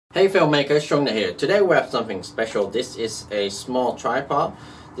Hey filmmakers, Chung Dha here. Today we have something special. This is a small tripod.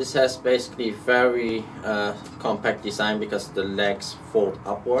 This has basically very compact design because the legs fold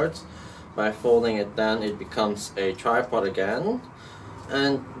upwards. By folding it down it becomes a tripod again.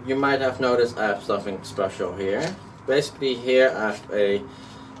 And you might have noticed I have something special here. Basically here I have a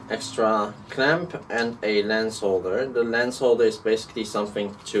extra clamp and a lens holder. The lens holder is basically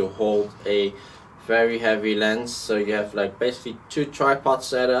something to hold a very heavy lens, so you have like basically two tripods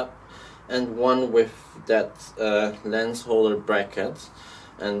set up and one with that lens holder bracket,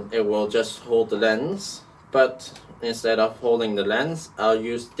 and it will just hold the lens. But instead of holding the lens, I'll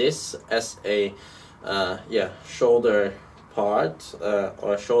use this as a shoulder part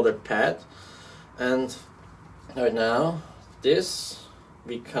or shoulder pad, and right now this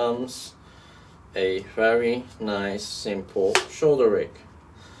becomes a very nice simple shoulder rig.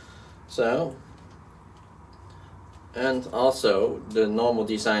 So, and also the normal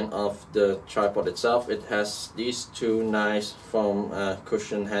design of the tripod itself, it has these two nice foam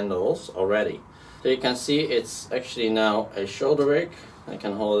cushion handles already. So you can see it's actually now a shoulder rig. I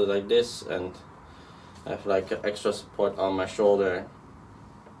can hold it like this and have like extra support on my shoulder.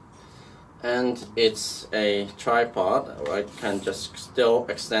 And it's a tripod. I can just still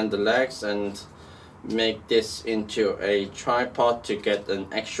extend the legs and make this into a tripod to get an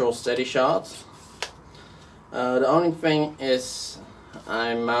actual steady shot. The only thing is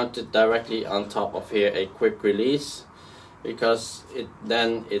I mounted directly on top of here a quick release, because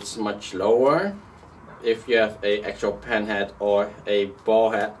then it's much lower. If you have a actual pen head or a ball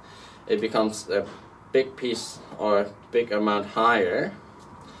head, it becomes a big piece or big amount higher.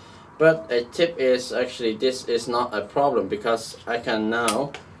 But a tip is actually this is not a problem, because I can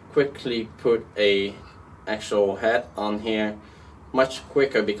now quickly put a actual head on here much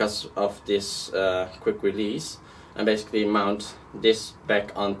quicker because of this quick release, and basically mount this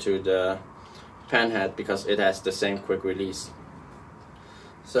back onto the pen head because it has the same quick release.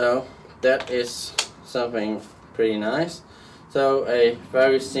 So that is something pretty nice. So a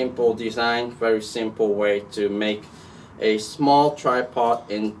very simple design, very simple way to make a small tripod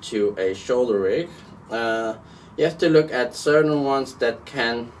into a shoulder rig. You have to look at certain ones that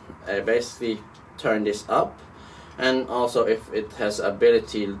can basically turn this up, and also if it has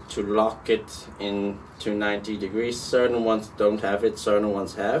ability to lock it into 90 degrees. Certain ones don't have it, certain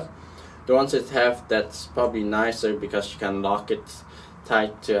ones have. The ones that have, that's probably nicer because you can lock it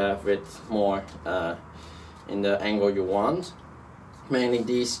tight to have it more in the angle you want. Mainly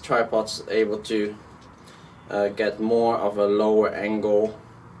these tripods are able to get more of a lower angle,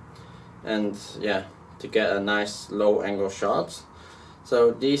 and yeah, to get a nice low angle shot.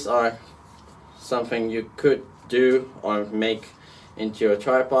 So these are something you could do or make into a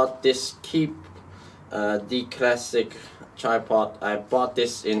tripod. This Keep the classic tripod, I bought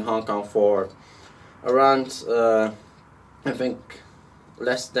this in Hong Kong for around I think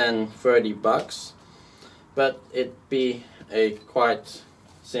less than 30 bucks, but it'd be a quite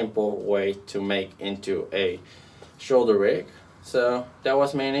simple way to make into a shoulder rig. So that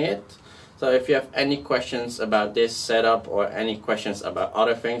was mainly it. So if you have any questions about this setup or any questions about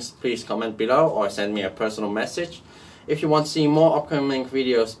other things, please comment below or send me a personal message. If you want to see more upcoming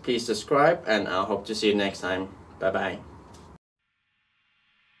videos, please subscribe, and I hope to see you next time. Bye bye.